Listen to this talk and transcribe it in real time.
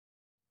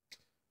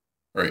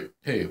All right,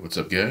 hey, what's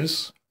up,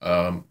 guys?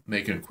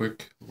 Making a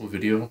quick little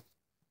video.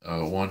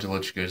 Wanted to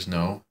let you guys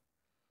know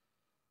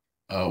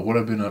what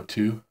I've been up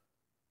to.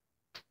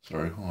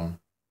 Sorry, hold on.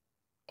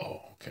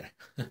 Oh, okay.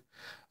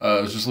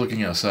 I was just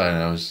looking outside,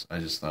 and I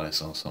just thought I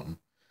saw something.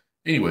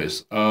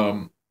 Anyways,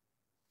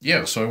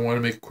 yeah. So I want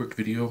to make a quick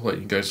video,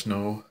 letting you guys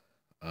know.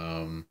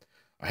 Um,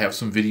 I have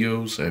some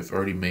videos I've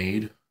already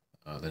made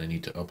that I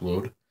need to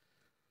upload.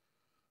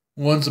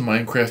 One's a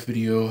Minecraft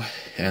video,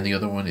 and the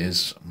other one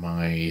is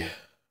my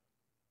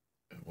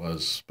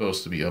was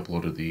supposed to be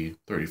uploaded the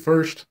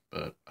 31st,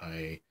 but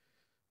I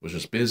was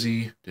just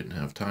busy, didn't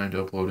have time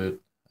to upload it.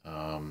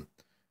 I've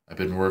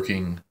been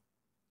working.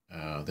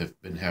 They've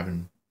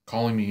been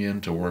calling me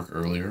in to work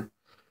earlier,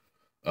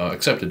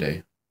 except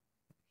today.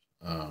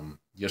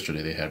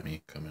 Yesterday they had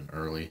me come in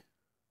early.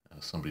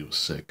 Somebody was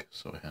sick,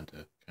 so I had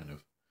to kind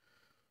of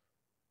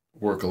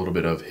work a little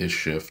bit of his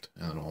shift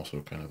and then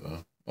also kind of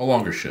a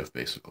longer shift,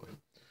 basically.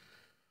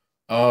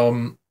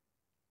 Um,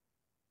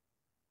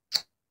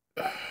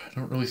 I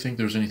don't really think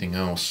there's anything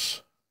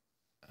else.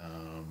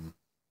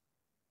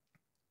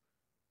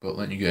 But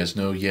letting you guys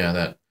know, yeah,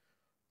 that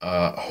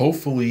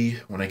hopefully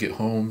when I get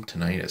home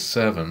tonight at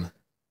 7,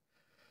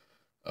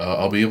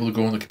 I'll be able to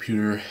go on the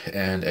computer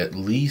and at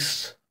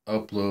least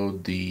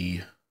upload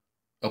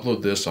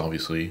this,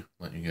 obviously,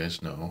 letting you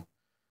guys know.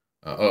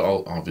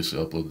 I'll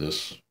obviously upload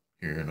this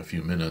here in a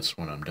few minutes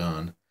when I'm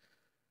done.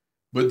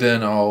 But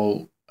then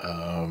I'll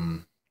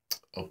upload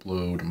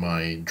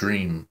my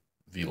dream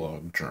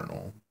vlog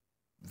journal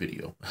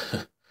video.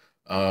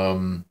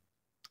 um,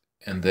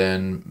 and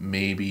then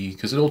maybe,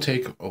 because it'll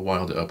take a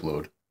while to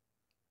upload.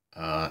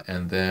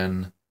 And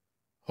then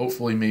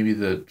hopefully maybe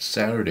the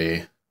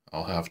Saturday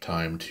I'll have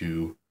time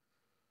to,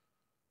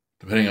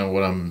 depending on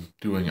what I'm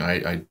doing,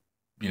 I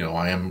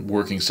am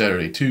working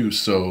Saturday too,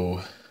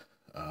 so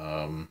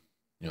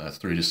that's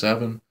 3 to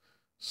 7.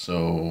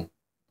 So,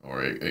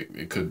 or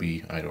it could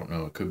be, I don't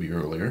know, it could be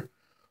earlier.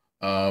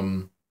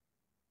 Because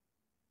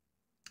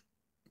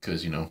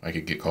I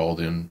could get called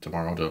in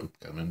tomorrow to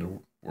come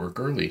into work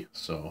early,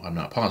 so I'm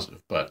not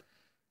positive. But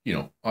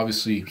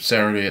obviously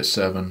Saturday at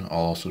 7, I'll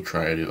also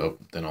try to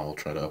then I'll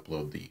try to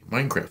upload the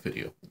Minecraft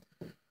video.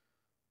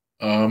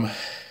 Um,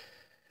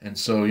 and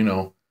so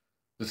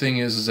the thing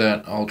is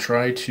that what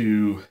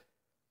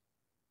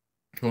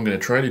I'm gonna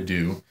try to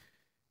do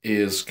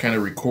is kind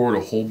of record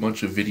a whole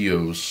bunch of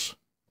videos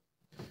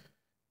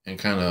and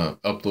kind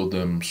of upload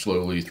them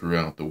slowly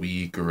throughout the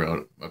week or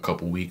out a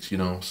couple weeks,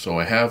 So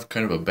I have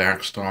kind of a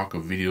back stock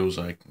of videos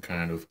I can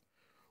kind of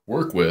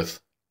work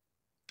with,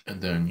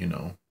 and then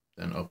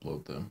then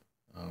upload them.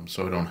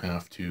 So I don't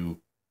have to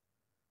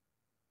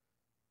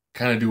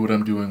kind of do what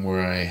I'm doing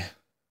where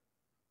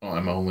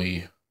I'm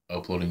only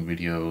uploading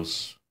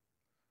videos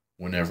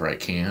whenever I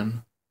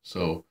can.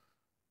 So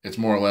it's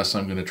more or less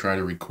I'm going to try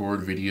to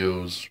record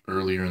videos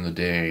earlier in the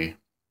day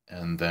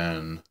and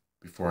then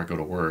before I go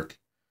to work,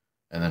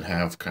 and then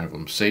have kind of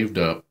them saved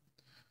up,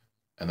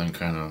 and then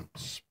kind of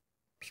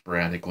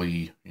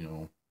sporadically,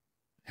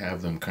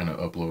 have them kind of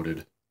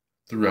uploaded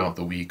throughout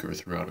the week or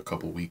throughout a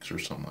couple weeks or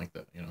something like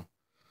that.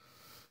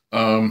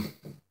 Um,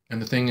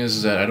 and the thing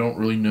is that I don't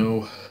really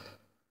know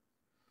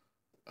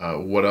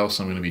what else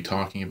I'm going to be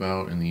talking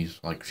about in these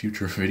like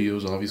future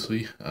videos,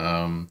 obviously.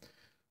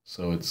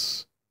 So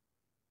it's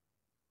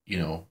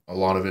a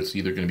lot of it's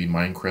either going to be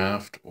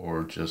Minecraft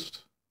or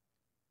just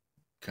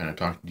kind of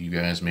talking to you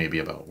guys maybe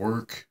about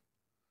work.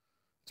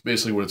 It's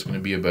basically what it's going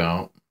to be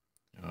about.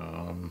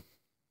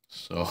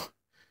 So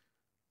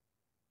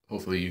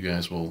hopefully you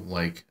guys will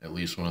like at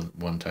least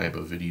one type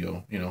of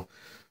video.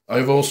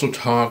 I've also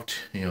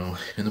talked, in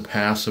the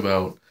past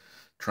about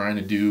trying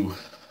to do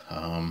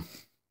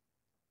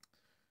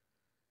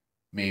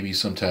maybe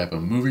some type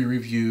of movie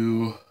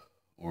review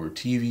or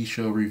TV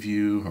show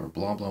review or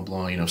blah blah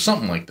blah,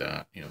 something like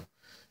that.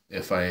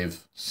 If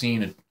I've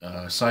seen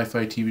a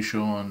sci-fi TV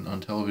show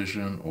on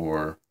television,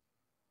 or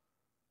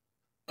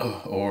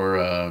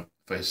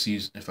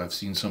if I've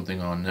seen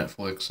something on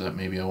Netflix that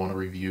maybe I want to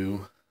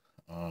review,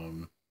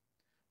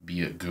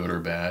 be it good or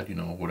bad,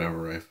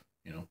 whatever.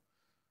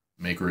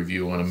 Make a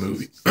review on a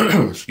movie,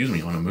 excuse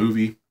me, on a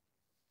movie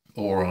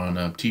or on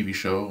a TV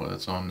show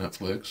that's on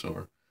Netflix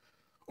or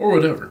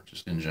whatever,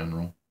 just in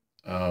general.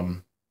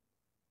 Um,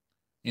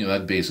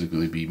 that'd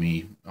basically be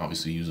me,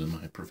 obviously using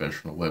my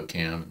professional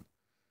webcam, and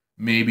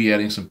maybe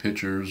adding some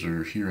pictures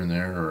or here and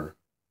there, or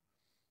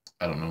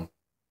I don't know.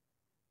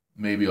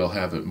 Maybe I'll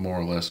have it more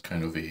or less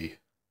kind of a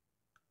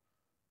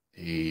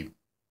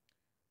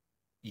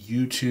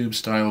YouTube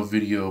style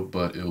video,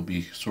 but it'll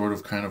be sort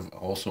of kind of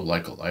also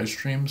like a live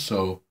stream.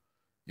 So,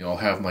 I'll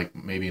have like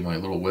maybe my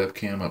little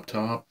webcam up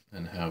top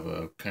and have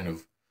a kind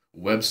of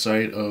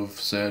website of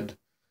said,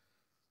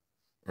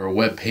 or a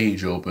web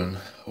page open,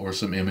 or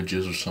some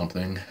images or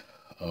something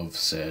of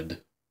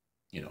said,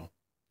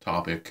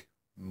 topic,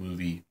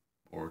 movie,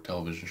 or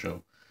television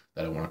show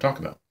that I want to talk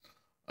about.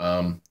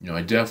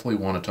 I definitely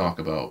want to talk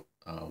about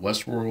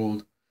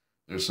Westworld.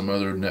 There's some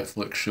other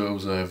Netflix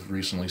shows I've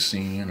recently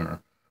seen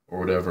or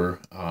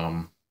whatever,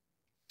 that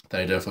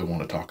I definitely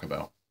want to talk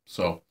about.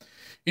 So,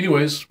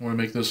 anyways, want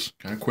to make this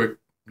kind of quick.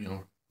 You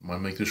know,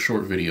 want to make this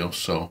short video.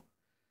 So,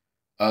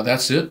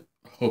 that's it.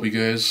 Hope you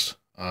guys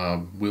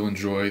will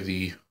enjoy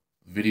the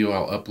video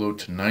I'll upload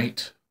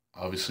tonight.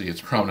 Obviously,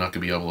 it's probably not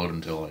going to be uploaded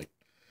until like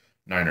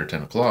 9 or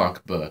 10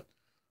 o'clock, but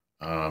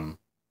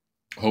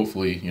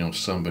hopefully, you know,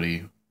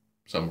 somebody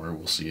somewhere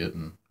will see it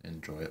and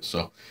enjoy it.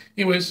 So,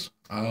 anyways,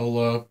 I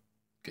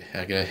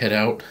gotta head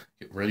out,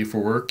 get ready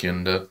for work,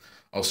 and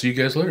I'll see you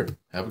guys later.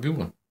 Have a good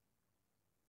one.